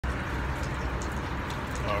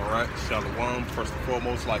Alright, Shalom. First and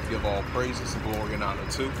foremost, like to give all praises and glory and honor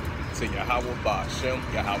to Yahweh, Bahashem,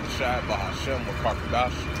 Yahweh Shai, Bahashem,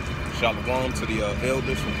 Wakakadash. Shalom to the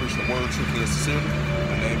elders who preach the word truthfully and sincerely.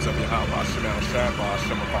 The names of Yahweh, Bahashem, Shai,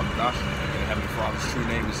 Bahashem, Wakakadash. And the Heavenly Father's true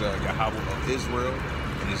name is Yahweh of Israel,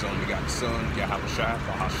 and his only begotten Son, Yahweh Shai,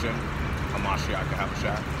 Bahashem, Hamashiach, Yahweh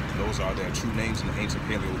Shai. Those are their true names in the ancient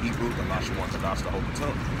Paleo-Hebrew, the Lashon Kadash, the Holy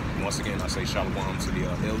Tongue. And once again, I say Shalom to the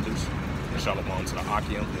elders, and Shalom to the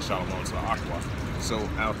Akim, and Shalom to the Aqua. So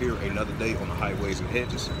out here, another day on the highways and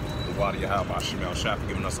hedges. The water Yahweh Shemel Shai for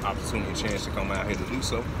giving us the opportunity and chance to come out here to do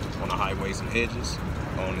so on the highways and hedges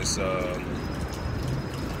on this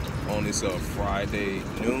Friday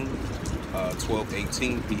noon,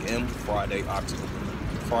 12:18 p.m. Friday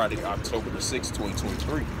October the 6th,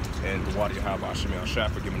 2023. And the water Yahweh Shemel Shai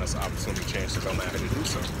for giving us the opportunity and chance to come out here to do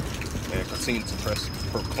so. And continue to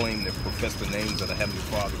proclaim and profess the names of the Heavenly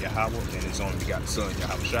Father Yahweh and his only begotten Son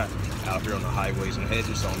Yahweh Shai out here on the highways and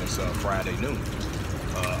hedges on this Friday noon,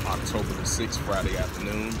 October the 6th, Friday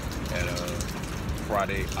afternoon, and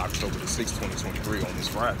Friday, October the 6th, 2023 on this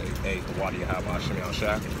Friday. Hey, the water Yahweh Shemel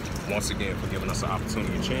Shai once again for giving us an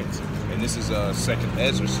opportunity and chance. And this is 2nd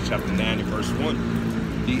Ezra chapter 9 and verse 1.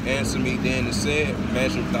 He answered me then and said,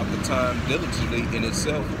 measure without the time diligently in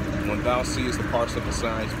itself, when thou seest the parts of the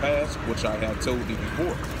signs past, which I have told thee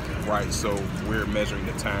before. Right, so we're measuring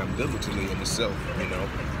the time diligently in itself, you know.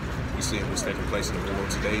 We see what's taking place in the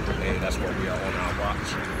world today, and that's why we are on our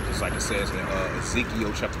watch. Just like it says in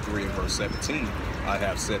Ezekiel chapter 3 and verse 17, I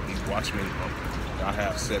have set thee watchmen,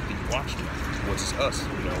 which is us,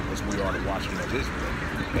 you know, because we are the watchmen of Israel.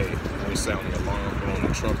 Hey, we're sounding the alarm, blowing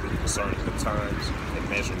the trumpet concerning the times and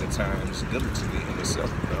measuring the times diligently in itself,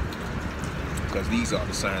 you know. Because these are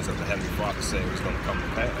the signs that the Heavenly Father said was going to come to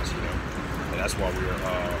pass, you know. And that's why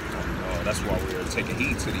we're taking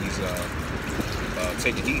heed to these,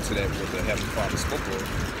 taking heed to that what the Heavenly Father spoke of,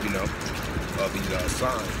 you know, of these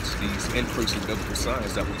signs, these increasing biblical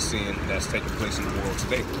signs that we're seeing that's taking place in the world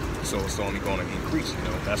today. So it's only going to increase, you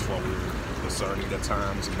know. That's why we're concerning the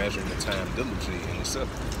times and measuring the time diligently in itself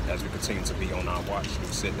as we continue to be on our watch. We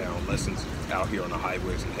sit down lessons out here on the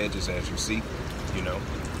highways and hedges, as you see, you know,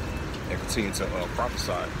 and continue to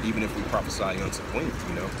prophesy, even if we prophesy unto when,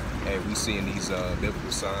 you know. And we seeing these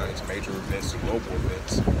biblical signs, major events, and global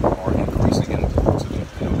events are increasing in the world today.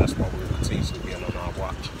 You know, that's why we're continuously being on our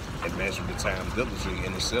watch and measuring the time diligently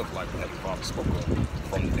in itself, like the Heavenly Father spoke of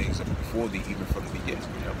from the days of before thee, even from the beginning,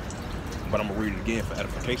 you know. But I'm gonna read it again for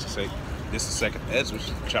edification's sake. This is 2nd Ezra,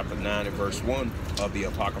 chapter 9 and verse 1 of the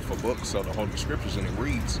Apocryphal book, so the Holy Scriptures, and it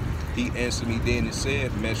reads, he answered me then and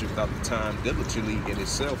said, measure without the time diligently in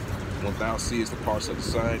itself, when thou seest the parts of the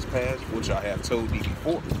signs past, which I have told thee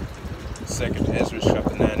before. 2nd Ezra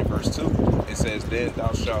chapter 9 and verse 2, it says, then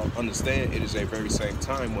thou shalt understand it is a very same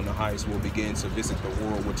time when the highest will begin to visit the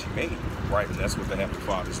world which he made. Right, and that's what the Heavenly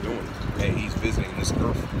Father is doing. And he's visiting this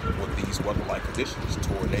earth with these weather-like conditions,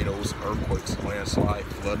 tornadoes, earthquakes, landslide,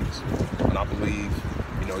 floodings. And I believe,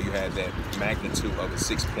 you know, you had that magnitude of a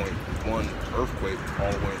 6.1 earthquake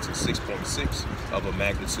all the way to 6.6 of a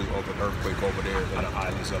magnitude of an earthquake over there in the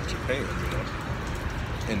islands of Japan, you know.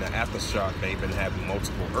 In the aftershock, they've been having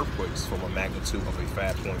multiple earthquakes from a magnitude of a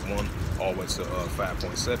 5.1 all the way to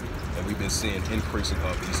 5.7. And we've been seeing increasing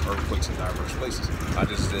of these earthquakes in diverse places. I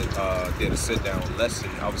just did a sit-down lesson,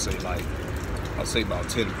 I would say about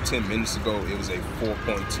 10 minutes ago. It was a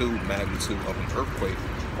 4.2 magnitude of an earthquake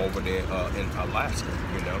over there in Alaska,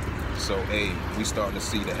 you know. So, hey, we starting to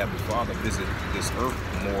see the Heavenly Father visit this earth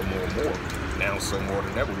more and more and more. Now, so more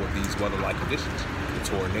than ever with these weather-like conditions.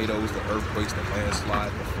 The tornadoes, the earthquakes, the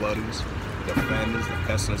landslides, the floodings, the famines, the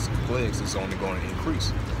pestilence, the plagues, it's only going to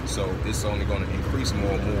increase. So it's only going to increase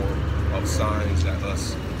more and more of signs that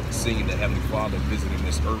us seeing the Heavenly Father visiting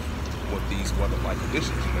this earth with these weather-like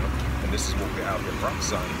conditions, you know. And this is what we're out here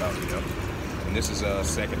prophesying about, you know. And this is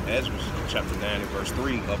 2nd Ezra, chapter 9 and verse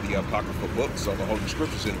 3 of the Apocryphal book, so the Holy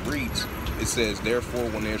Scriptures, and it reads, it says, therefore,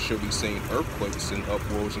 when there shall be seen earthquakes and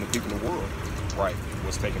uproars in the people of the world, right,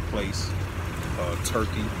 what's taking place,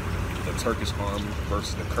 Turkey, the Turkish army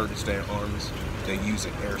versus the Kurdistan armies, they're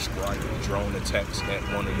using airstrike and drone attacks at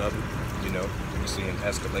one another, you know. We're seeing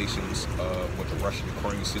escalations with the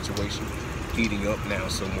Russia-Ukraine situation heating up now,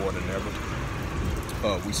 so more than ever.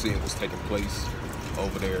 We see what's taking place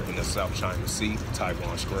over there in the South China Sea,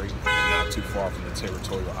 Taiwan Strait, not too far from the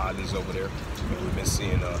territorial islands over there. And we've been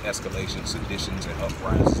seeing escalations, seditions, and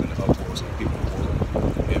uprisings and uproars in the people of the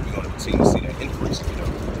world. And we're going to continue to see that increase, you know,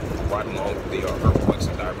 right along with the earthquakes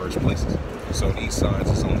in diverse places. So these signs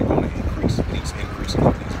is only going to increase, these increasing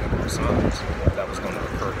of these biblical signs that was going to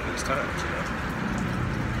occur in these times, you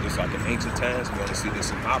know. Just like in ancient times, we're going to see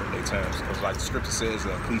this in modern day times. Because like the scripture says,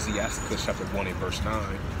 Ecclesiasticus chapter 1 and verse 9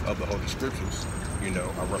 of the Holy Scriptures, you know,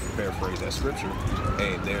 I roughly paraphrase that scripture,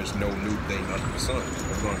 and there's no new thing under the sun.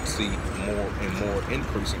 We're going to see more and more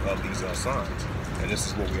increasing of these signs. And this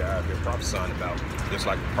is what we are out here prophesying about. Just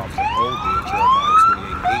like the prophets of old did,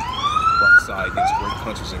 Jeremiah 28:8, prophesy against great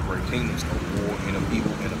countries and great kingdoms, of war and of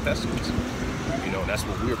evil and of pestilence. You know, that's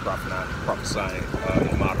what we're prophesying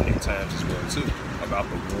in modern day times as well too, about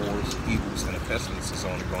the wars, evils, and the pestilence is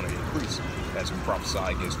only going to increase as we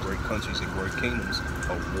prophesy against great countries and great kingdoms,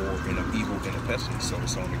 of war and of evil and of pestilence. So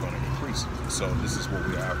it's only going to increase. So this is what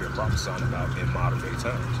we are out here prophesying about in modern day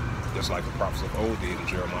times, just like the prophets of old did in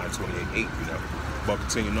Jeremiah 28:8. You know, but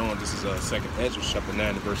continuing on, this is 2nd Ezra chapter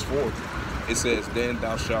 9 and verse 4. It says, "Then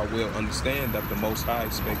thou shalt well understand that the Most High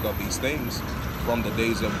spake of these things from the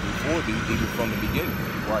days of before thee, even from the beginning."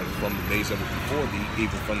 Right, from the days of before thee,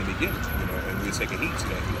 even from the beginning. You know, and we're taking heed to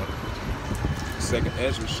that. You know, 2nd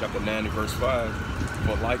Ezra chapter 9 and verse 5.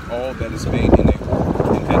 "For like all that is made in a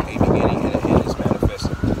world, and had a beginning and an end is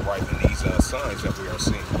manifested." Right, and these signs that we are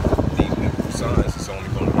seeing, these biblical signs, is only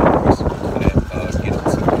going to increase. That get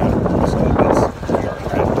into the categories of this. We are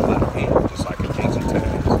at the latter end, just like in ancient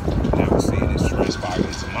times. Now we're seeing this transpire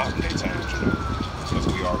into modern day times, you know, because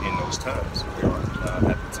we are in those times. We are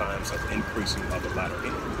at the times of increasing of the latter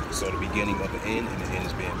end. So the beginning of the end and the end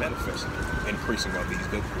is being manifested. Increasing of these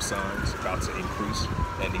biblical signs about to increase,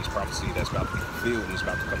 and these prophecies that's about to be fulfilled and is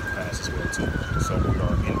about to come to pass as well too. So we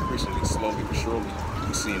are increasingly, slowly but surely,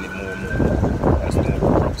 we're seeing it more and more. As the more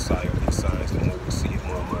we prophesy of these signs, the more we see it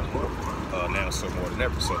more and more and more. Now so more than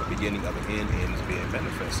ever. So the beginning of the end is being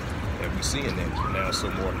manifested. And we're seeing that now so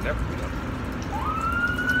more than ever, you know.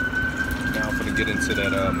 Now I'm going to get into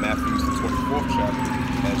that Matthew the 24th chapter,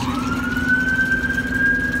 as usual.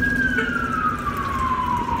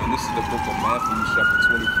 And this is the book of Matthew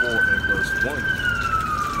chapter 24 and verse 1.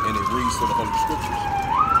 And it reads to the Holy Scriptures.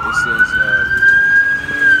 It says,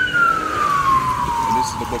 and this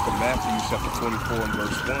is the book of Matthew chapter 24 and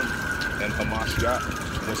verse 1. And Hamashiach,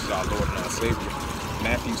 this is our Lord and our Savior.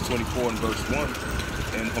 Matthew 24 and verse 1.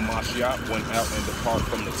 "And Hamashiach went out and departed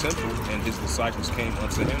from the temple, and his disciples came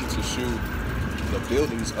unto him to shew the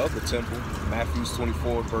buildings of the temple." Matthew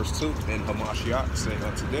 24 verse 2. "And Hamashiach said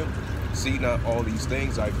unto them, See not all these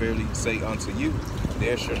things, I verily say unto you,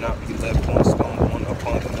 there shall not be left one stone one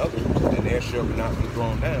upon another, and there shall not be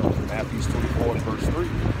thrown down." Matthew 24 and verse 3.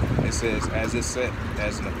 It says, "As it said,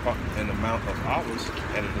 as in the Mount of Olives,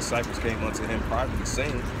 and the disciples came unto him privately,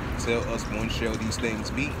 saying, Tell us when shall these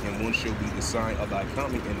things be, and when shall be the sign of thy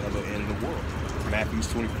coming and of the end of the world?" Matthew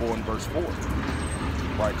 24 and verse 4.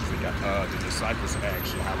 Right, the disciples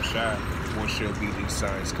asked Yahushua, "When shall be these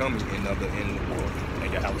signs coming and of the end of the world?"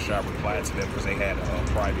 And Yahushua replied to them, because they had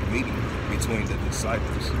a private meeting between the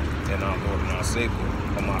disciples and our Lord and our Savior,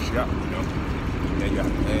 Hamashiach, you know.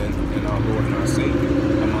 And our Lord and our Savior,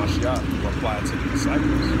 Hamashiach, replied to the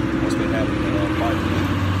disciples once they had a private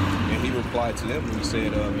meeting. And he replied to them when he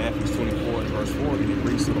said, Matthew 24 and verse 4, and he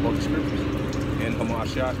reads to the Holy Scriptures. "And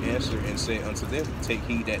Hamashiach answered and said unto them, Take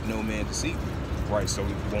heed that no man deceive you." Right, so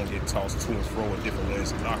we won't get tossed to and fro with different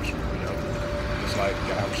winds of doctrine, you know. Just like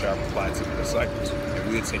Yahushua replied to the disciples.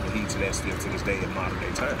 And we're taking heed to that still to this day in modern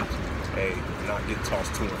day times. Hey, not get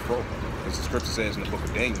tossed to and fro. As the scripture says in the book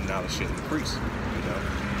of Daniel, knowledge should increase, you know.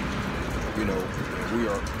 You know,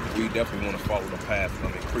 we definitely want to follow the path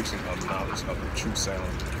of increasing of knowledge of the true sound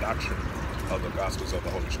doctrine of the gospels of the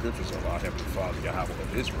Holy Scriptures of our Heavenly Father, Yahweh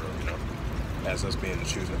of Israel, you know, as us being the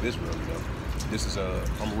children of Israel, you know. This is I'm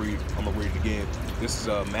gonna read it again. This is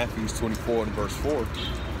Matthew 24 and verse 4,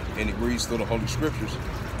 and it reads through the Holy Scriptures.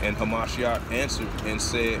 "And Hamashiach answered and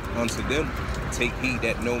said unto them, Take heed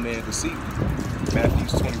that no man deceive you." Matthew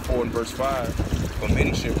 24 and verse 5. "For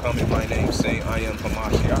many shall come in my name, saying, I am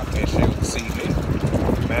Hamashiach, and shall deceive many."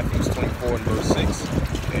 Matthew 24 and verse 6.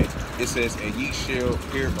 And it says, "And ye shall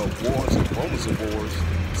hear of wars and rumors of wars.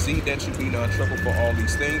 See that you be not troubled, for all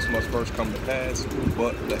these things must first come to pass,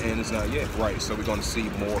 but the end is not yet." Right, so we're going to see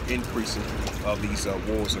more increasing of these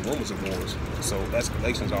wars and rumors of wars. So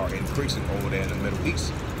escalations are increasing over there in the Middle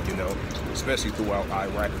East, you know, especially throughout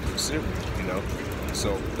Iraq and through Syria, you know.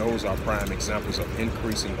 So those are prime examples of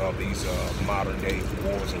increasing of these modern day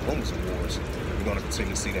wars and rumors of wars. We're going to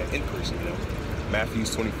continue to see that increasing, you know. Matthew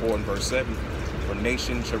 24 and verse 7. "For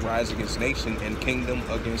nation shall rise against nation, and kingdom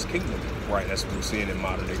against kingdom." Right, that's what we're seeing in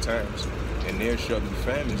modern day times. "And there shall be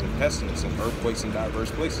famines and pestilence and earthquakes in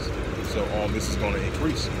diverse places." So all this is going to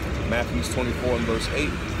increase. Matthew 24 and verse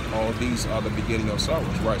 8. "All these are the beginning of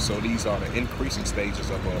sorrows." Right, so these are the increasing stages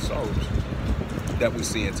of sorrows that we're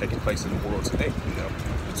seeing taking place in the world today, you know.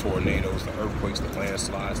 The tornadoes, the earthquakes, the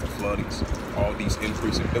landslides, the floodings, all these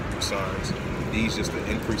increasing biblical signs. These just the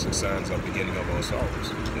increasing signs of beginning of our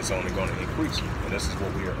sorrows. It's only going to increase. And this is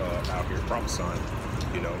what we are out here prophesying,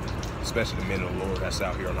 you know, especially the men of the Lord that's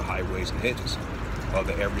out here on the highways and hedges.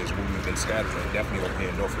 Other areas where we've been scattered at, definitely over here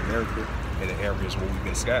in North America, in the areas where we've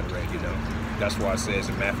been scattered at, you know. That's why it says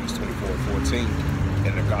in Matthew 24:14,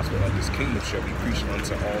 and the gospel of this kingdom shall be preached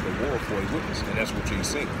unto all the world for a witness. And that's what you're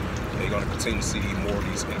seeing. They're going to continue to see more of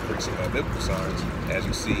these increasing biblical signs as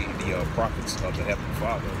you see the prophets of the Heavenly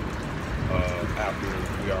Father out here.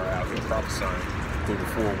 We are out here prophesying through the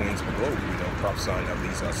four winds of the globe, you know, prophesying of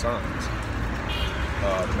these signs.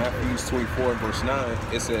 Matthew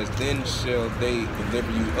 24:9, it says, then shall they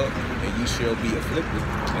deliver you up, and ye shall be afflicted,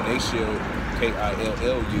 and they shall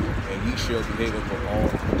kill you, and ye shall be hated of all.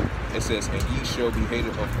 It says, and ye shall be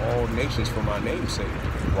hated of all nations for my name's sake.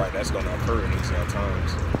 Right, that's going to occur in these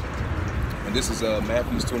times. And this is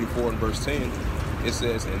Matthew 24:10. It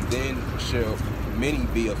says, and then shall many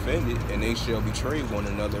be offended, and they shall betray one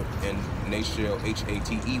another, and they shall hate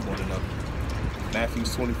one another. Matthew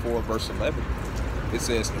 24:11. It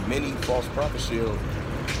says, and many false prophets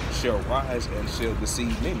shall rise and shall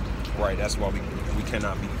deceive many. Right, that's why we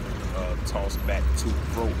cannot be tossed back to and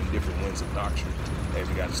fro in different winds of doctrine. And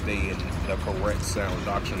we got to stay in the correct sound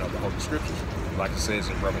doctrine of the Holy Scriptures. Like it says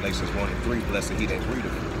in Revelations 1:3, blessed he that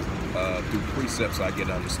readeth. Through precepts I get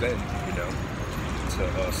understanding, you know,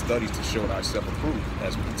 to study to show thyself approved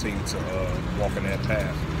as we continue to walk in that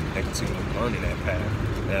path and continue to learn in that path.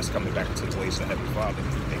 And that's coming back into the ways of the Heavenly Father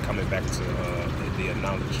and coming back to the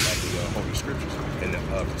knowledge of the Holy Scriptures and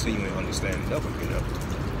continuing understanding of it, you know.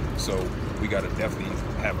 So we got to definitely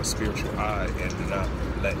have a spiritual eye and not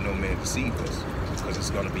let no man deceive us, because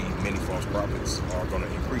it's going to be many false prophets are going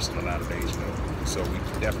to increase in the latter days, you know. So we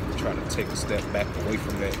definitely try to take a step back away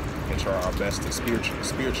from that and try our best to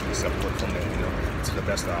spiritually separate from that, you know, to the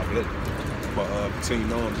best of our ability. But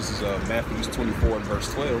continuing on, this is Matthew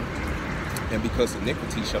 24:12. And because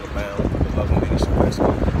iniquity shall abound, the love of many shall wax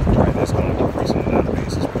cold. Right, that's going to increase in the latter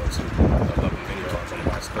days as well too. The love of many are going to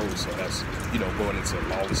wax cold. So that's, you know, going into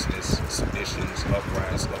lawlessness, seditions,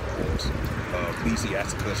 uprisings, wars.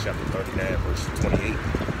 Ecclesiasticus chapter 39:28,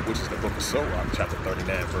 which is the book of Sirach, chapter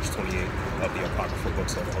 39:28 of the apocryphal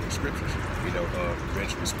books of the Holy Scriptures. You know,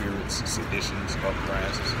 vengeful spirits, seditions,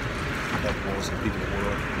 uprisings, wars of people in the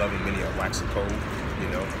world, loving many are waxing cold. You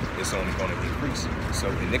know, it's only going to increase. So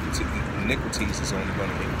iniquities is only going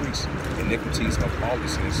to increase. Iniquities of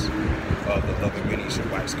lawlessness, the loving many shall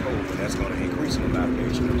wax cold, and that's going to increase in the latter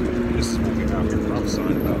days. You know, this is what we're out here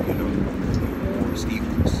prophesying about. You know, wars,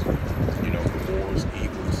 evils. You know, wars,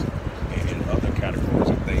 evils, and other categories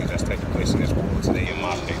of things that's taking place in this world today in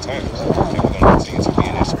modern day times. And we're going to continue to be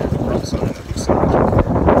in that spirit of prophesying of these signs.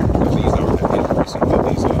 Because these are the increasing of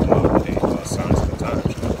these modern day signs of the times.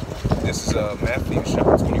 You know? This is Matthew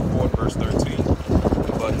chapter 24:13.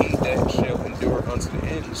 But he that shall endure unto the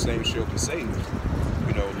end, the same shall be saved.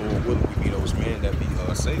 You know, Lord willing, we be those men that be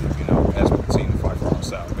saved, you know, as we continue to fight for our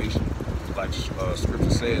salvation. Like Scripture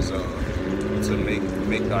says, to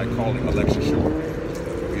make thy calling election sure.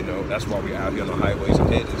 You know, that's why we're out here on the highways and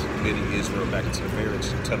hedges, bidding Israel back into the marriage,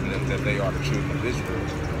 telling them that they are the children of Israel,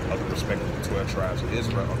 of the respective 12 tribes of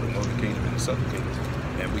Israel, of the northern kingdom and the southern kingdom.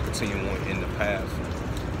 And we continue on in the path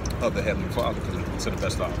of the Heavenly Father to the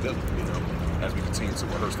best of our ability, you know, as we continue to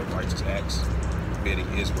rehearse the righteous acts, bidding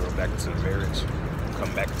Israel back into the marriage,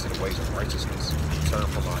 come back into the ways of righteousness, turn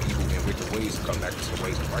from our evil and wicked ways, and come back into the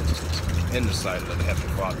ways of righteousness in the sight of the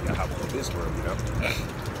Heavenly Father, Yahweh of Israel, you know.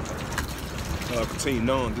 Continuing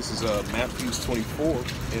on, this is Matthew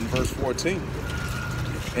 24:14.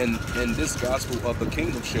 And this gospel of the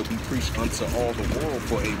kingdom shall be preached unto all the world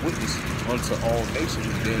for a witness unto all nations,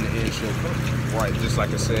 then the end shall come. Right, just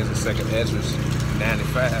like it says in 2nd Ezra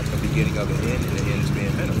 9:5, the beginning of the end and the end is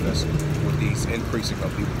being manifested with these increasing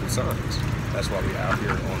of biblical signs. That's why we're out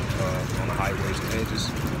here on the highways and hedges,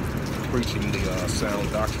 preaching the sound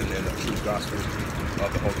doctrine and the true gospel of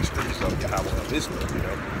the Holy Scriptures of Yahweh of Israel, you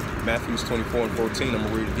know. Matthew 24:14, I'm going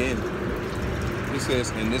to read it again. It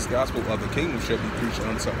says, and this gospel of the kingdom shall be preached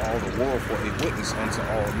unto all the world for a witness unto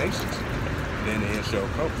all nations. Then the end shall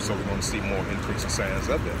come. So we're going to see more increasing signs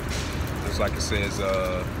of that. Just like it says,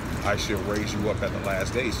 I shall raise you up at the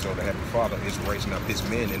last days. So the Heavenly Father is raising up his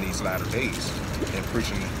men in these latter days and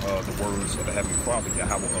preaching the words of the Heavenly Father,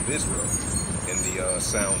 Yahweh of Israel, in the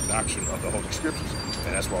sound doctrine of the Holy Scriptures.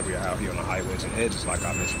 And that's why we are out here on the highways and hedges, like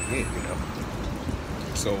I mentioned again, you know.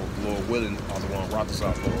 So, Lord willing, on the one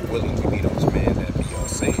Rothschild, Lord willing, we be those men that be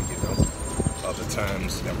saved, you know. of the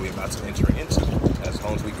times that we're about to enter into. As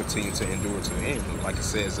long as we continue to endure to the end, like it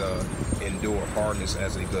says, endure hardness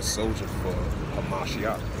as a good soldier for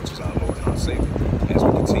Hamashiach, which is our Lord and our Savior. As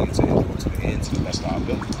we continue to endure to the end, to the best of our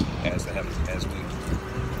ability,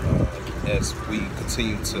 as we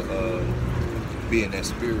continue to be in that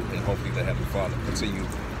spirit, and hopefully the Heavenly Father continue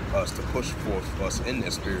us to push forth us in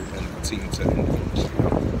that spirit and continue to endure.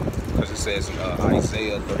 Because it says in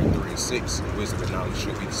Isaiah 33:6, wisdom and knowledge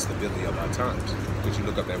should be the stability of our times. Because you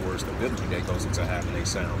look up that word stability, that goes into having a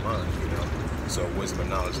sound mind, So wisdom and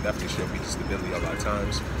knowledge definitely should be the stability of our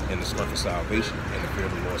times, and the strength of salvation, and the fear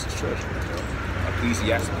of the Lord is his treasure.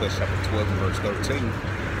 Ecclesiasticus chapter 12 verse 13,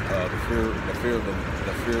 the fear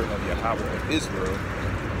of Yahweh of Israel,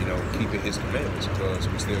 keeping his commandments, because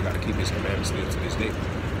we still got to keep his commandments still to this day,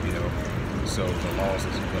 So the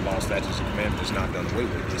law, statutes, and commandments is not done away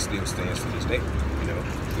with. It still stands to this day,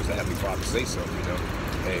 because the Heavenly Father say so,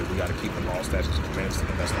 Hey, we got to keep the law, statutes, and commandments to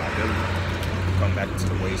the best of our ability. Come back into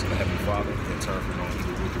the ways of the Heavenly Father and turn from our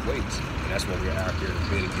evil, wicked ways. And that's what we're out here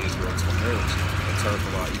bidding Israel to emerge and turn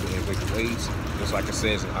from our evil and wicked ways. Just like it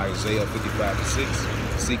says in Isaiah 55:6,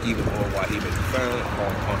 seek ye the Lord while he may be found, call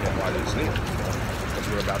upon him while he is near. Because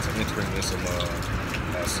we're about to enter into some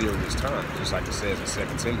serious time. Just like it says in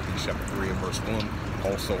 2 Timothy chapter 3 and verse 1,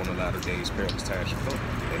 also in the latter days perilous times shall come.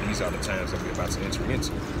 And these are the times that we're about to enter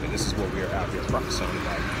into. And this is what we're out here prophesying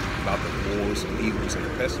about the wars and evils and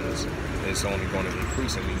the pestilence. It's only going to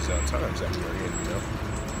increase in these times that we're in,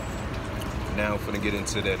 Now I'm going to get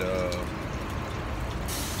into that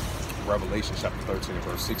Revelation chapter 13 and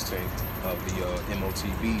verse 16 of the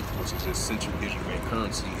MOTB, which is just central Israel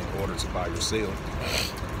currency in order to buy or sell.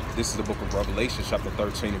 This is the book of Revelation chapter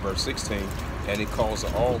 13 and verse 16, and it calls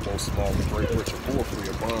all, both small and great, rich or poor, free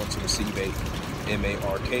or bond, to receive a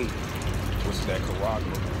M-A-R-K, which is that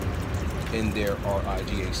charagma, in their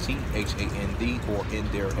R-I-G-H-T-H-A-N-D, or in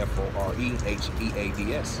their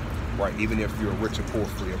F-O-R-E-H-E-A-D-S. Right, even if you're rich or poor,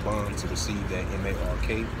 free or bond, to receive that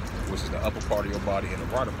M-A-R-K, which is the upper part of your body and the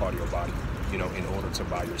bottom part of your body, in order to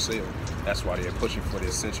buy or sell. That's why they're pushing for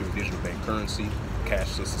this central digital bank currency,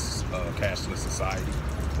 cashless society,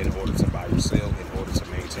 in order to buy or sell, in order to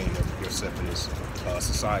maintain yourself in this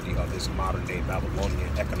society of this modern day Babylonian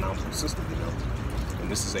economical system, And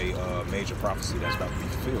this is a major prophecy that's about to be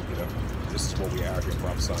fulfilled, This is what we are out here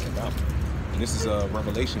prophesying about. And this is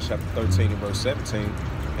Revelation chapter 13 and verse 17.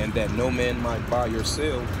 And that no man might buy or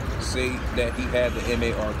sell, say that he had the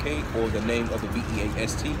M-A-R-K, or the name of the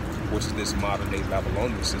B-E-A-S-T, which is this modern day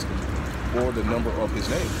Babylonian system, or the number of his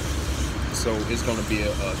name. So it's going to be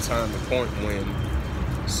a time and point when,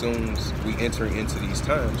 as soon as we enter into these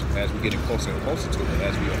times, as we get closer and closer to it,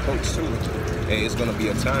 as we approach to it, it's going to be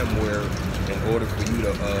a time where, in order for you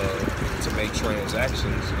to make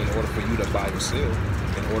transactions, in order for you to buy or sell,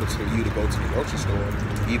 in order for you to go to the grocery store,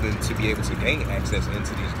 even to be able to gain access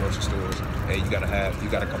into these grocery stores, and you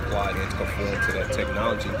gotta comply and conform to that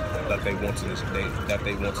technology that they want to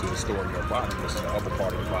store in your body, which is the upper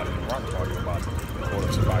part of your body and the bottom part of your body, in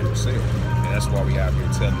order to buy or sell. And that's why we have here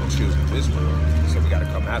telling the children of Israel. So we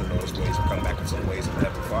gotta come out of those ways and come back into the ways of the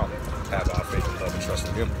Heavenly Father. Have our faith and love and trust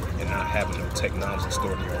in Him, and not having no technology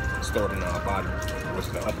stored in our body, which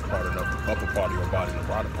is the upper part of your body and the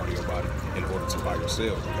bottom part of your body, in order to buy or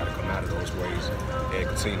sell. We got to come out of those ways and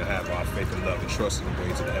continue to have our faith and love and trust in the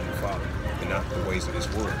ways of the Heavenly Father, and not the ways of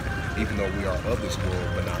this world. Even though we are of this world,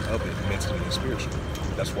 but not of it mentally and spiritually.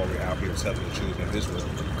 That's why we're out here telling the children of Israel,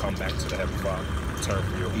 come back to the Heavenly Father, turn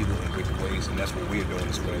from your evil and wicked ways, and that's what we're doing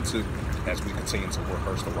as well too, as we continue to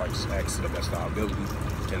rehearse the righteous acts to the best of our ability.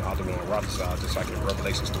 And Adonai Rathasai, just like in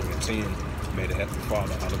Revelation 3 and 10, may the Heavenly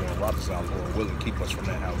Father, Adonai Rathasai, Lord willing, keep us from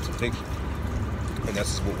that hour of temptation. And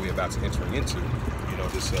that's what we're about to enter into.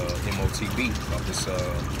 This MOTB, of this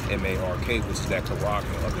M-A-R-K, which is that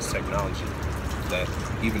charagma of this technology. That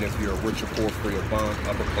even if you're rich or poor, free or bond,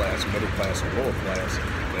 upper class, middle class, or lower class,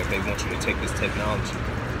 that they want you to take this technology.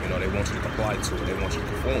 They want you to comply to it. They want you to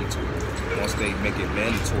conform to it. Once they make it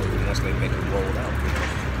mandatory, once they make it rolled out,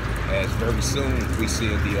 as very soon we see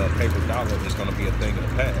the paper dollar is going to be a thing of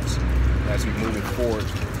the past. As we moving forward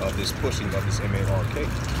of this pushing of this M-A-R-K,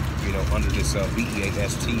 under this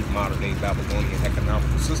B-E-A-S-T modern day Babylonian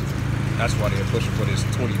economical system. That's why they're pushing for this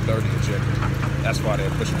 2030 agenda. That's why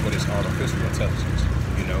they're pushing for this artificial intelligence,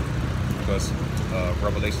 because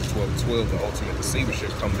Revelation 12:12, the ultimate deceiver,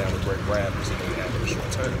 should come down with great wrath, and they have in a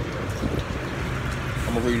short time.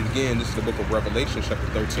 I'm going to read it again. This is the book of Revelation, chapter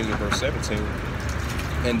 13 and verse 17.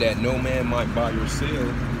 And that no man might buy or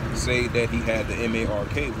sell, say that he had the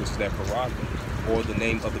M-A-R-K, which is that charagma, or the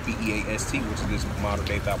name of the B-E-A-S-T, which is this modern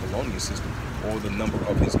day Babylonian system, or the number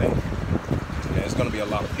of his name. And there's going to be a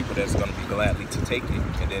lot of people that's going to be gladly to take it,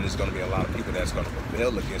 and then there's going to be a lot of people that's going to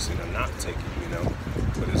rebel against it and not take it, you know.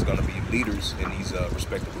 But there's going to be leaders in these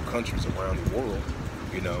respectable countries around the world,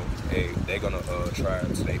 you know, they're going to try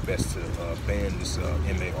to their best to ban this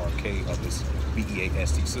MARK of this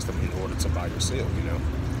BEAST system in order to buy or sell, you know.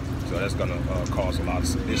 So that's going to cause a lot of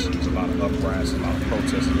seditions, a lot of uprisings, a lot of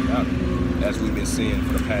protests about it. As we've been seeing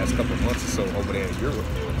for the past couple of months or so over there in Europe,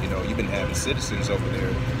 you know, you've been having citizens over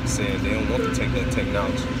there saying they don't want to take that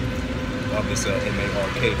technology of this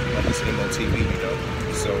MARK, of this MOTV, you know.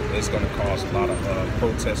 So it's going to cause a lot of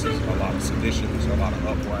protests, a lot of seditions, a lot of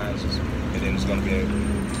uprisings, and then there's going to be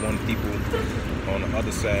one people on the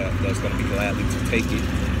other side that's going to be gladly to take it.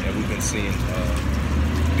 And we've been seeing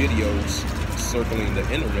videos circling the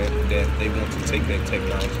internet that they want to take that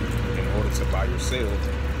technology in order to buy or sell.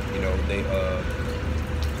 You know,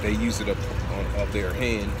 they use it up their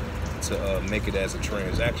hand to make it as a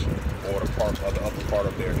transaction, or the upper part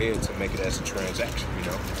of their head to make it as a transaction, you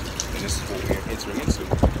know. And this is what we're entering into.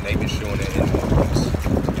 And they've been showing that in movies.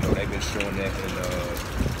 You know, they've been showing that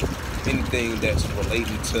in anything that's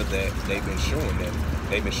relating to that. They've been showing that.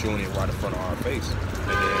 They've been showing it right in front of our face.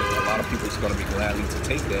 And then a lot of people is going to be gladly to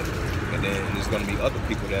take that. And then there's going to be other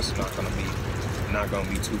people that's not going to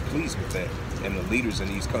be too pleased with that. And the leaders in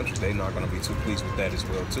these countries, they're not going to be too pleased with that as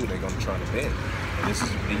well too. They're going to try to ban it. And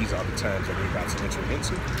these are the times that we're about to enter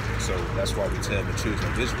into. So that's why we tell the children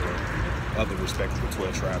of Israel, of the respective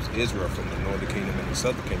 12 tribes of Israel, from the northern kingdom and the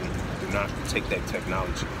southern kingdom, do not take that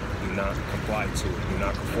technology. Do not comply to it. Do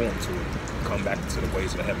not conform to it. Come back to the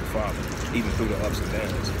ways of the Heavenly Father, even through the ups and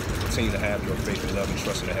downs. Continue to have your faith and love and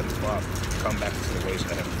trust in the Heavenly Father. Come back to the ways of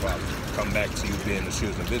the Heavenly Father. Come back to you being the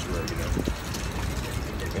children of Israel, you know.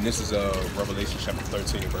 And this is Revelation chapter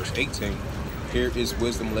 13, verse 18. Here is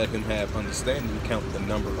wisdom, let him have understanding. Count the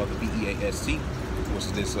number of the BEAST, which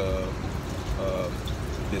is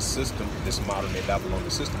this system, this modern day Babylonian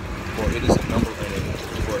system. For it is the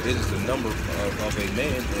number of a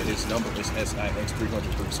man, and his number is SIX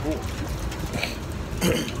 300 score.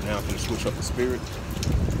 Now I'm going to switch up the spirit,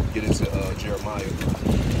 get into Jeremiah,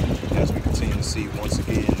 as we continue to see once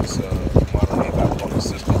again this modern day Babylonian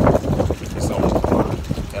system. It's on the line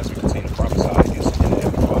as we continue to prophesy against it, and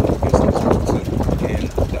against Israel too, and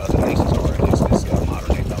the other nations are against this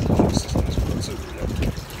modern day Babylonian system as well too. You know?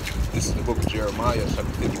 This is the book of Jeremiah,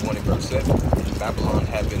 chapter 51 and verse 7. Babylon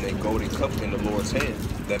had been a golden cup in the Lord's hand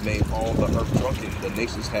that made all the earth drunken. The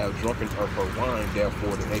nations have drunken of her wine,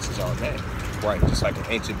 therefore the nations are mad. Right, just like in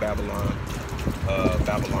ancient Babylon,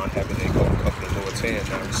 Babylon having a golden cup in the Lord's hand.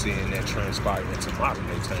 Now we're seeing that transpire into modern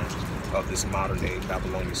day times of this modern day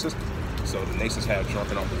Babylonian system. So the nations have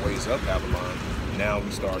drunken off the ways of Babylon. Now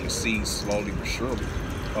we're starting to see slowly but surely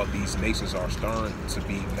of these nations are starting to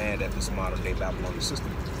be mad at this modern day Babylonian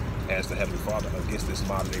system as the Heavenly Father against this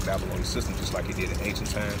modern day Babylonian system, just like he did in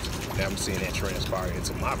ancient times. Now we're seeing that transpire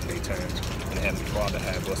into modern day times, and the Heavenly Father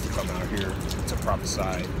have us to come out here to prophesy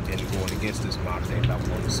and going against this modern day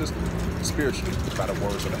Babylonian system spiritually by the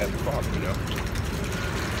words of the Heavenly Father, you know.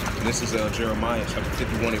 And this is Jeremiah chapter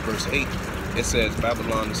 51 and verse 8. It says,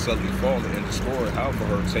 Babylon is suddenly fallen and destroyed. How for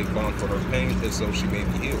her take balm for her pain, and so she may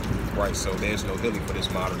be healed. Right, so there's no healing for this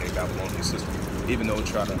modern day Babylonian system. Even though it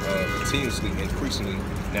try to continuously, increasingly,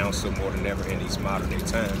 now so more than ever in these modern day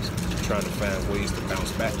times, trying to find ways to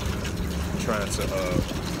bounce back, trying to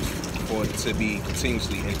for it to be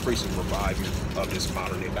continuously increasing revival of this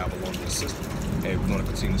modern day Babylonian system. And we're going to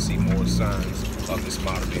continue to see more signs of this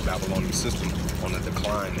modern day Babylonian system on the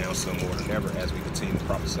decline now so more than ever as we continue to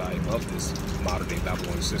prophesy of this modern day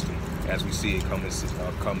Babylonian system. As we see it come into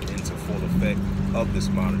full effect of this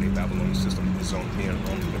modern day Babylonian system is on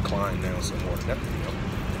the decline now so more than ever, you know.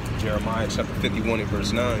 Jeremiah chapter 51 and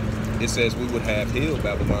verse 9, it says, we would have healed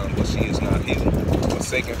Babylon, but she is not healed.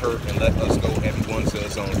 Forsaken her and let us go everyone to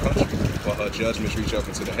his own country. For her judgments reach up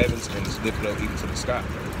into the heavens and is lifted up even to the sky.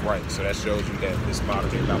 Right, so that shows you that this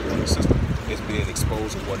modern day Babylonian system is being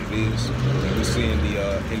exposed of what it is. And we're seeing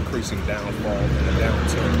the increasing downfall and the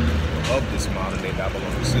downturn of this modern day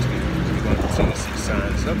Babylonian system. We're going to continue to see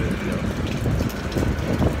signs of it, you know.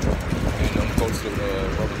 And I'm going to go to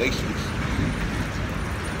Revelations.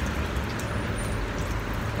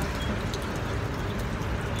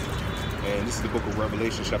 And this is the book of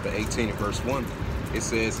Revelation, chapter 18 and verse 1. It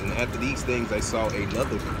says, and after these things I saw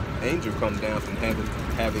another angel come down from heaven,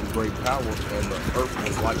 having great power, and the earth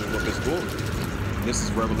was lightened with his glory. And this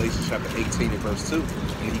is Revelation chapter 18 and verse 2.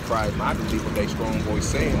 And he cried mightily with a strong voice,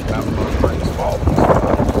 saying, Babylon is fallen,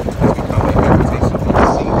 has become a habitation of the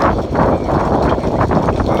sea,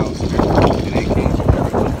 and a cage of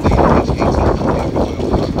every unclean, age 18 and 12.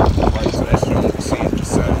 Right, so that's showing the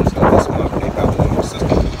signs of this modern day Babylon.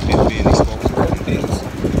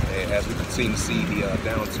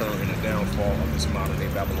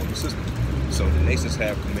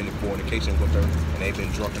 have committed fornication with her, and they've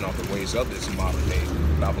been drunken off the ways of this modern day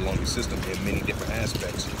Babylonian system in many different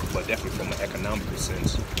aspects, but definitely from an economical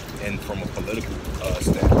sense and from a political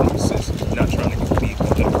standpoint sense. Not trying to be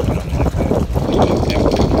political or nothing like that.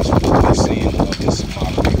 Definitely what we're seeing of this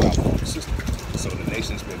modern day Babylonian system. So the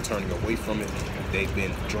nation's been turning away from it. They've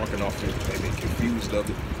been drunken off it. They've been confused of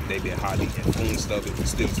it. They've been highly influenced of it. And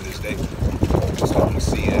still to this day, we're starting to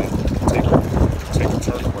see that take a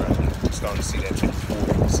turn around. We're starting to see that take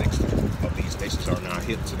 40 or 60 of these nations are now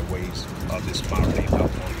hip to the ways of this modern day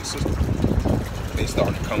Babylonian system. They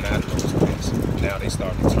starting to come out of those ways. Now they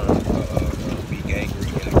starting to turn, be angry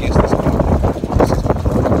and against this modern day Babylonian system.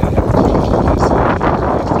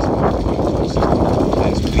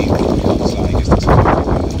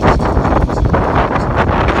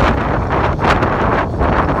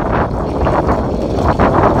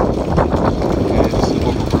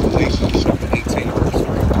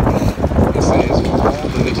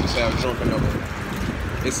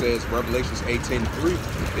 It says, Revelations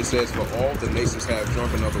 18:3, it says, for all the nations have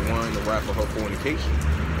drunken of the wine, the wrath of her fornication,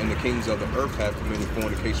 and the kings of the earth have committed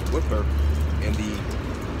fornication with her, and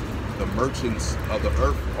the merchants of the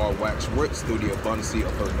earth are waxed rich through the abundancy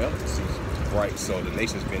of her delicacies. Right, so the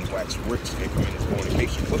nation's been waxed rich and committed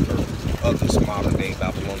fornication with her of this modern day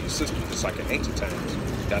Babylonian system, just like in ancient times.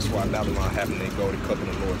 That's why Babylon having their golden cup in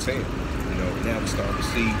the Lord's hand. You know, now we're starting to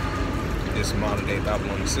see this modern day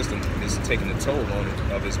Babylonian system is taking a toll on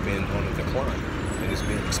it, of it's been on a decline, and it's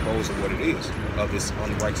being exposed of what it is, of its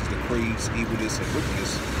unrighteous decrees, evilness, and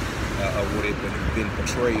wickedness, of what it been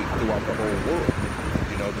portrayed throughout the whole world.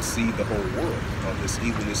 You know, to see the whole world of this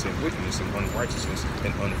evilness and wickedness and unrighteousness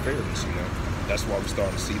and unfairness. You know, that's why we're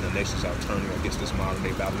starting to see the nations out turning against this modern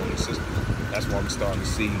day Babylonian system. That's why we're starting to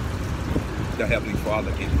see the Heavenly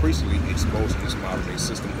Father increasingly exposing this modern day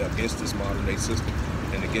system against this modern day system.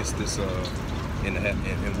 And against this,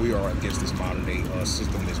 and we are against this modern day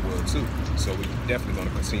system as well too. So we're definitely going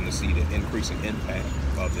to continue to see the increasing impact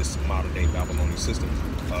of this modern day Babylonian system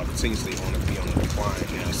continuously on the decline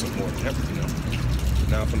now, some more than ever. You know.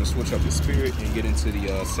 Now I'm going to switch up the spirit and get into the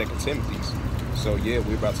 2 Timothy's. So yeah,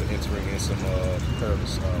 we're about to enter in some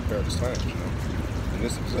perilous times. You know. And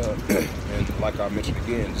this is and like I mentioned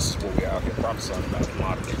again, this is what we're out here prophesying about in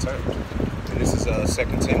modern day times. And this is 2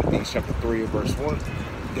 Timothy chapter 3 verse 1.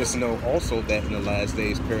 Just know also that in the last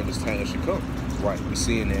days perilous times should come. Right, we're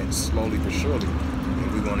seeing that slowly but surely,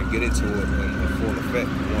 and we're going to get into it in full effect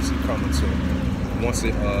once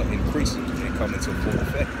it increases and come into full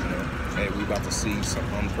effect. You know, and we're about to see some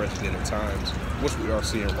unprecedented times, which we are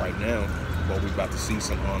seeing right now. But we're about to see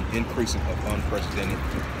some increasing of unprecedented,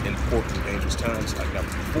 important, dangerous times like never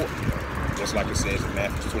before. You know? Just like it says in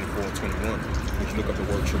Matthew 24 and 21, if you look up the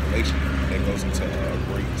word tribulation, that goes into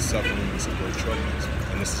great sufferings and great troubles.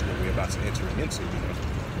 And this is what we're about to enter into, you know.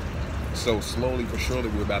 So slowly but surely,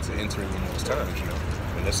 we're about to enter in those times, you know.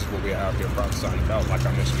 And this is what we're out here prophesying about, like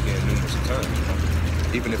I mentioned again numerous times, you know.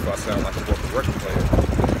 Even if I sound like a broken record player,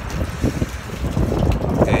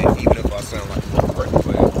 and even if I sound like a broken record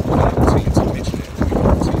player, we're going to continue to mention it. We're going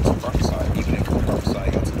to continue to prophesy, even if we prophesy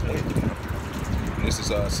unto the end, you know. And this is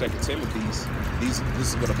 2 Timothy's. This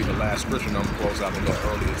is going to be the last scripture. I'm going to close out a little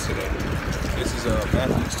earlier today. This is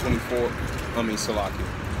Matthew 24.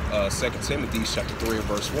 2 Timothy chapter 3 and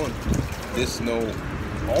verse 1. This know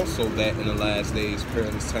also that in the last days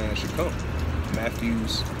perilous times should come. 2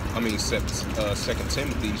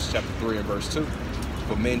 Timothy chapter 3 and verse 2.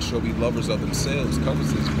 For men shall be lovers of themselves,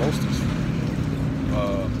 covetous, boasters,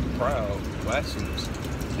 proud, blasphemers,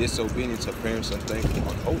 disobedient to parents, unthankful,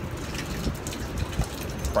 unholy.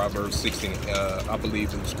 Proverbs 16, I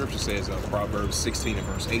believe the scripture says Proverbs 16 and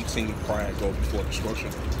verse 18, pride go before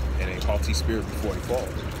destruction, and a haughty spirit before a fall.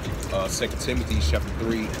 2 Timothy chapter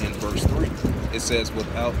 3 and verse 3, it says,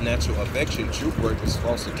 without natural affection, truth breakers,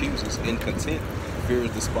 false accusers, incontent, fears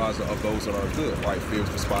despiser of those that are good. Right, fears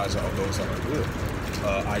despiser of those that are good.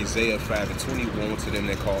 Isaiah 5 and 20, woe to them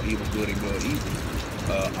that call evil good and good evil.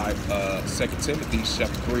 2 Timothy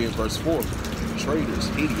chapter 3 and verse 4, traitors,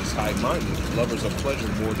 hideous, high-minded, lovers of pleasure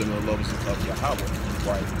more than the lovers of Yahweh.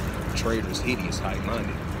 Right, traitors, hideous,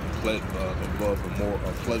 high-minded, love the more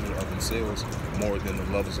of pleasure of themselves more than the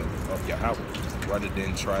lovers of Yahweh, rather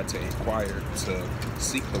than try to inquire to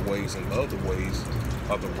seek the ways and love the ways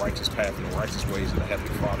of the righteous path and the righteous ways of the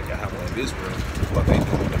Heavenly Father Yahweh of Israel, but they do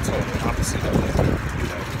the total opposite of that, you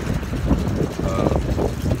know.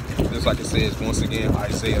 Just like it says once again,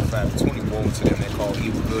 Isaiah 5:20, woe to them that call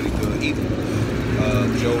evil good and good evil.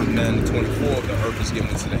 Job 9:24, the earth is given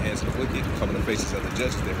into the hands of the wicked, cover the faces of the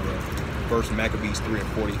judges thereof. 1 Maccabees 3 and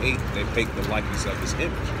 48, they take the likeness of this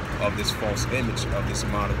image, of this false image, of this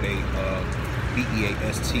modern day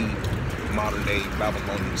B-E-A-S-T, modern day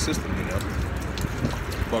Babylonian system, you know.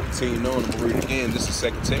 But continuing on, I'm going to read it again. This is 2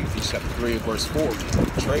 Timothy chapter 3 and verse 4.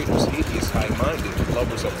 Traitors, idiots, high-minded,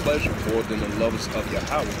 lovers of pleasure more than the lovers of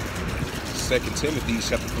Yahweh. 2 Timothy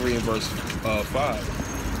chapter 3 and verse 5.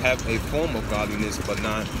 Have a form of godliness, but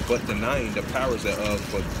denying the powers thereof,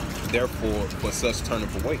 but therefore for such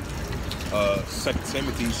turneth away. 2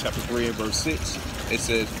 Timothy chapter 3 and verse 6. It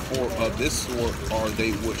says, for of this sort are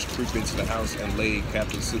they which creep into the house and lay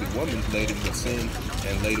captive city women, laden with sin,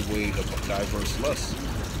 and laid away of diverse lusts.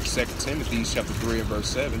 2 Timothy chapter 3 and verse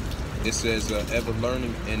 7, it says, ever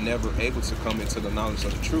learning and never able to come into the knowledge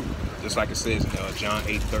of the truth. Just like it says in John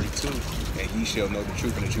 8:32, and ye shall know the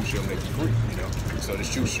truth, and the truth shall make you free. You know, so the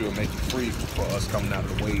truth shall make you free for us coming out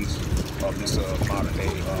of the ways of this modern day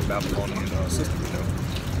Babylonian system. You know,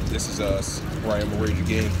 this is right. I'm gonna read it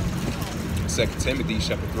again. 2 Timothy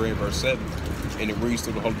chapter 3 and verse 7, and it reads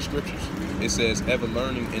through the Holy Scriptures. It says, ever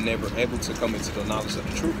learning and never able to come into the knowledge of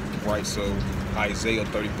the truth. Right, so Isaiah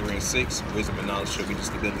 33 and 6, wisdom and knowledge shall be the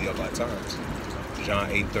stability of thy times. John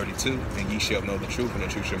 8:32, and ye shall know the truth, and the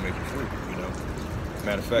truth shall make you free. You know,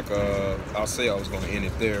 matter of fact, I'll say I was going to end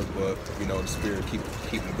it there, but you know, the Spirit keep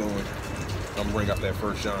me going. I'm gonna bring up that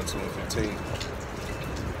 1 John 2 and 15.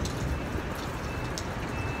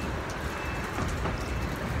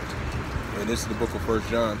 And this is the book of 1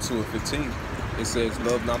 John 2 and 15. It says,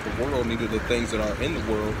 love not the world, neither the things that are in the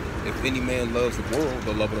world. If any man loves the world,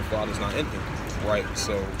 the love of the Father is not in him. Right?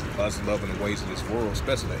 So us loving the ways of this world,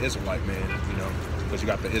 especially the Israelite man, you know, because you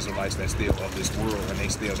got the Israelites that still of this world, and they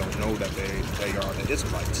still don't know that they are the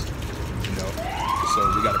Israelites. You know, so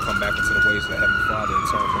we got to come back into the ways of the Heavenly Father and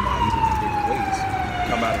turn from our evil and wicked ways.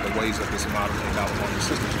 Come out of the ways of this modern and Babylonian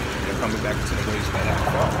system. They're coming back into the ways of the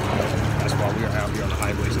Heavenly Father. You know? That's why we are out here on the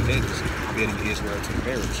highways and hedges, bidding Israel to the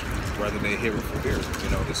marriage, whether they hear it from here. You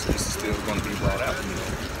know, this is still going to be brought out. You know,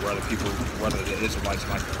 whether the Israelites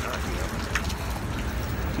like it or not.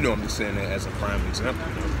 You know, I'm just saying that as a prime example.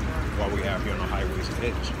 You know, while we're out here on the highways and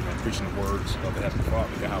hedges, you know, preaching the words of the Heavenly Father,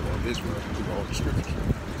 Yahweh of Israel, through the Holy Scriptures.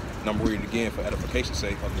 And I'm reading again for edification's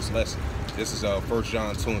sake of this lesson. This is 1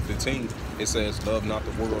 John 2 and 15. It says, love not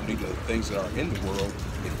the world, neither the things that are in the world.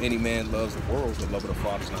 If any man loves the world, the love of the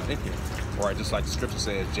Father is not in him. Right, just like the scripture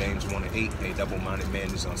says, James 1 and 8, a double-minded man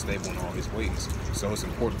is unstable in all his ways. So it's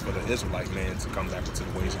important for the Israelite man to come back into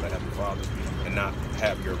the ways of the Heavenly Father and not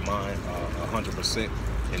have your mind 100%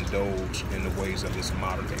 indulge in the ways of this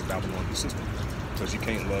modern-day Babylonian system. Because you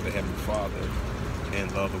can't love the Heavenly Father and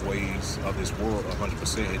love the ways of this world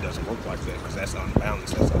 100%. It doesn't work like that, because that's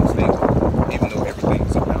unbalanced, that's unstable. Even though everything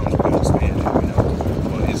is a balance, we understand that, you know.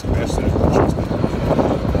 But it's best to trust in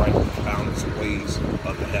the right balance ways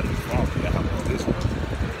of the Heavenly Father, Yahweh of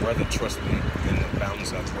Israel, rather trusting in the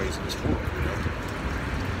balance of the ways of this world, you know.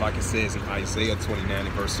 Like it says in Isaiah 29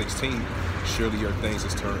 and verse 16, surely your things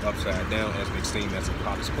is turned upside down as they seem as a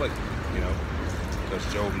potter's clay, you know.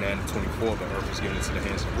 Because Job 9 and 24, the earth is given into the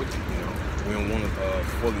hands of wicked, you know. We don't want to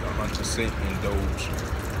fully 100% indulge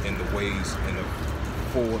in the ways and the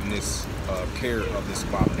fullness care of this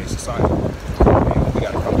modern day society. And we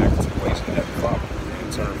got to come back into the ways of the Heavenly Father and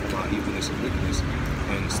turn from our evilness and wickedness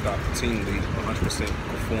and stop continually 100%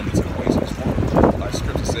 conforming to the ways of this world. Like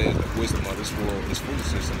Scripture says, the wisdom of this world is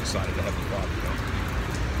foolishness in the sight of the Heavenly Father, you know.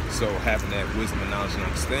 So having that wisdom and knowledge and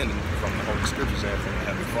understanding from the Holy Scriptures and from the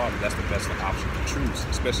Heavenly Father, that's the best option to choose,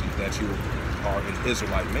 especially that you are an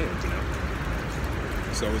Israelite man, you know.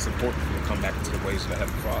 So it's important for you to come back into the ways of the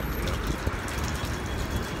Heavenly Father, you know.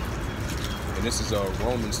 And this is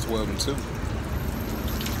Romans 12 and 2.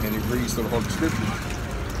 And it reads through the Holy Scripture.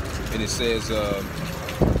 And it says,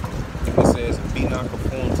 be not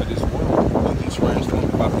conformed to this world, but be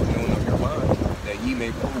transformed by the renewing of your mind, that ye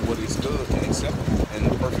may prove what is good and acceptable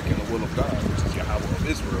and perfect in the will of God, which is Yahweh of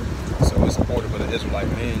Israel. So it's important for the Israelite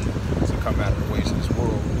man to come out of the ways of this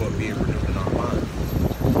world, but being renewed in our mind.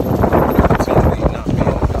 Continually not being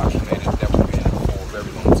indoctrinated, that we've been for a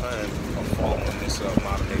very long time, of following this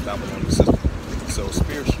modern day Babylonian system. So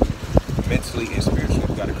spiritually, mentally, and spiritually,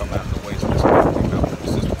 we've got to come out of the ways of this modern day Babylonian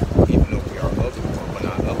system, even though we are of it, but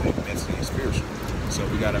not of it mentally and spiritually. So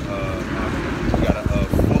we gotta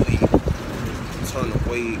fully turn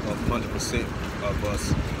away of 100% of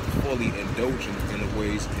us fully indulging in the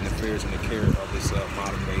ways and affairs and the care of this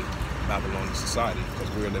modern day Babylonian society, because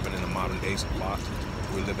we're living in the modern days of Lot,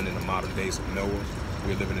 we're living in the modern days of Noah,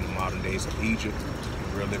 we're living in the modern days of Egypt,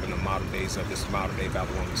 and we're living in the modern days of this modern day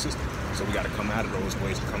Babylonian system. So we got to come out of those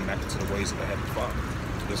ways and come back into the ways of the Heavenly Father.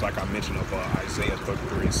 Just like I mentioned of Isaiah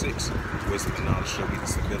 33 and 6, wisdom and knowledge shall be the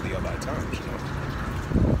stability of thy times, you know.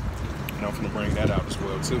 And I'm going to bring that out as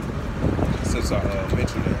well too, since I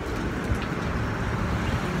mentioned that.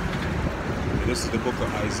 This is the book of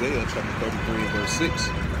Isaiah, chapter 33 and verse 6.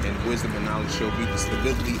 And wisdom and knowledge shall be the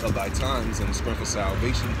stability of thy times, and the strength of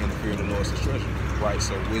salvation, and the fear of the Lord is his treasure. Right,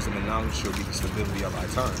 so wisdom and knowledge shall be the stability of thy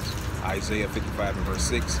times. Isaiah 55 and verse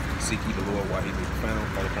 6, seek ye the Lord while he may be found,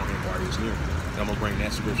 call upon him while he is near. And I'm going to bring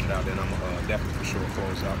that scripture out, then I'm going to definitely for sure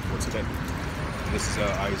close out for today. This is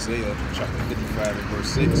Isaiah chapter 55 and verse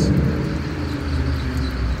 6.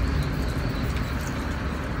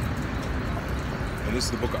 And this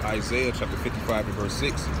is the book of Isaiah, chapter 55 and verse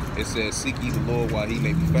 6. It says, seek ye the Lord while he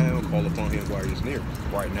may be found, call upon him while he is near.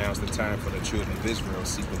 Right now is the time for the children of Israel.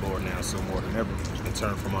 Seek the Lord now so more than ever, and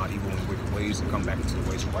turn from our evil and wicked ways, and come back into the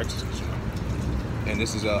ways of righteousness, you know. And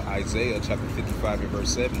this is Isaiah chapter 55 and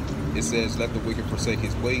verse 7. It says, let the wicked forsake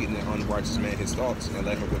his way, and the unrighteous man his thoughts, and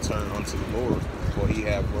let him return unto the Lord, for he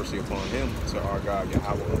have mercy upon him, to our God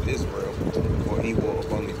Yahweh of Israel, for he will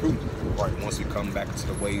abundantly prove. Right, once we come back into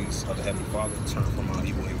the ways of the Heavenly Father, turn from our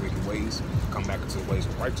evil and wicked ways, come back into the ways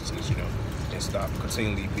of righteousness, you know, and stop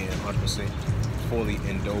continually being 100% fully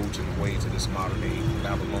indulged in the ways of this modern day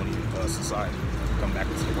Babylonian society. Come back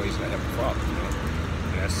into the ways of the Heavenly Father, you know.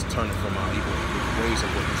 And that's turning from our evil and wicked ways of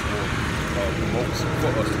what this world promotes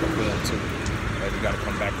for us to conform to. We got to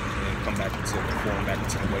come back into conform back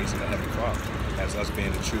into the ways of the Heavenly Father, as us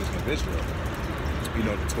being the children of Israel. You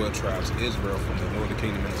know, the 12 tribes of Israel, from the northern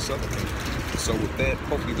kingdom and the southern kingdom. So with that,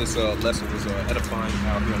 hopefully this lesson was edifying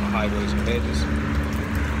out here on the highways and hedges.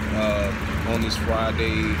 On this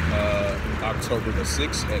Friday, October the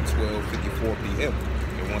 6th at 12:54 p.m.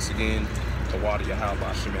 And once again, the water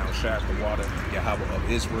Yahweh Shemel Shach, the water Yahweh of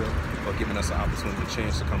Israel, for giving us an opportunity, a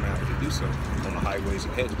chance to come out and to do so on the highways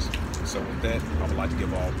and hedges. So with that, I would like to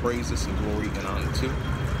give all praises and glory and honor to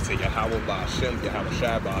Yahweh Ba'Hashem, Yahweh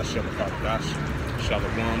Shai Ba'Hashem Akadash.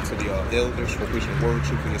 Shalom to the elders for preaching the word,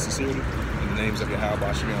 truth, and sincerity. In the names of Yahweh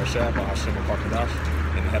Ba'Hashem Shai Ba'Hashem Akadash.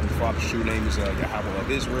 And the Heavenly Father's true name is Yahweh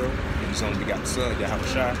of Israel, and his only begotten Son, Yahweh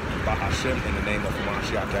Shai Ba'Hashem, in the name of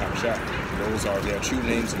Mashiach Yahweh Shai. Those are their true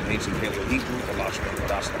names in ancient Paleo Hebrew, Alashma, and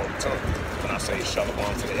Wadash, the Holy Tongue. When I say shalom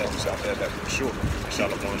to the elders out there, that's for sure.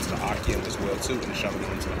 Shalom to the Akim as well, too. And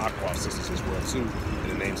shalom to the Aqua sisters as well, too. In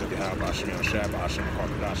the names of Yahweh Ba'Hashem Shai Ba'Hashem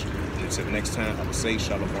Akadash. And until next time, I will say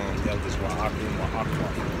shalom, elders, wa Akim, wa Aqua.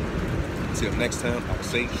 Until next time, I will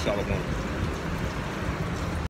say shalom.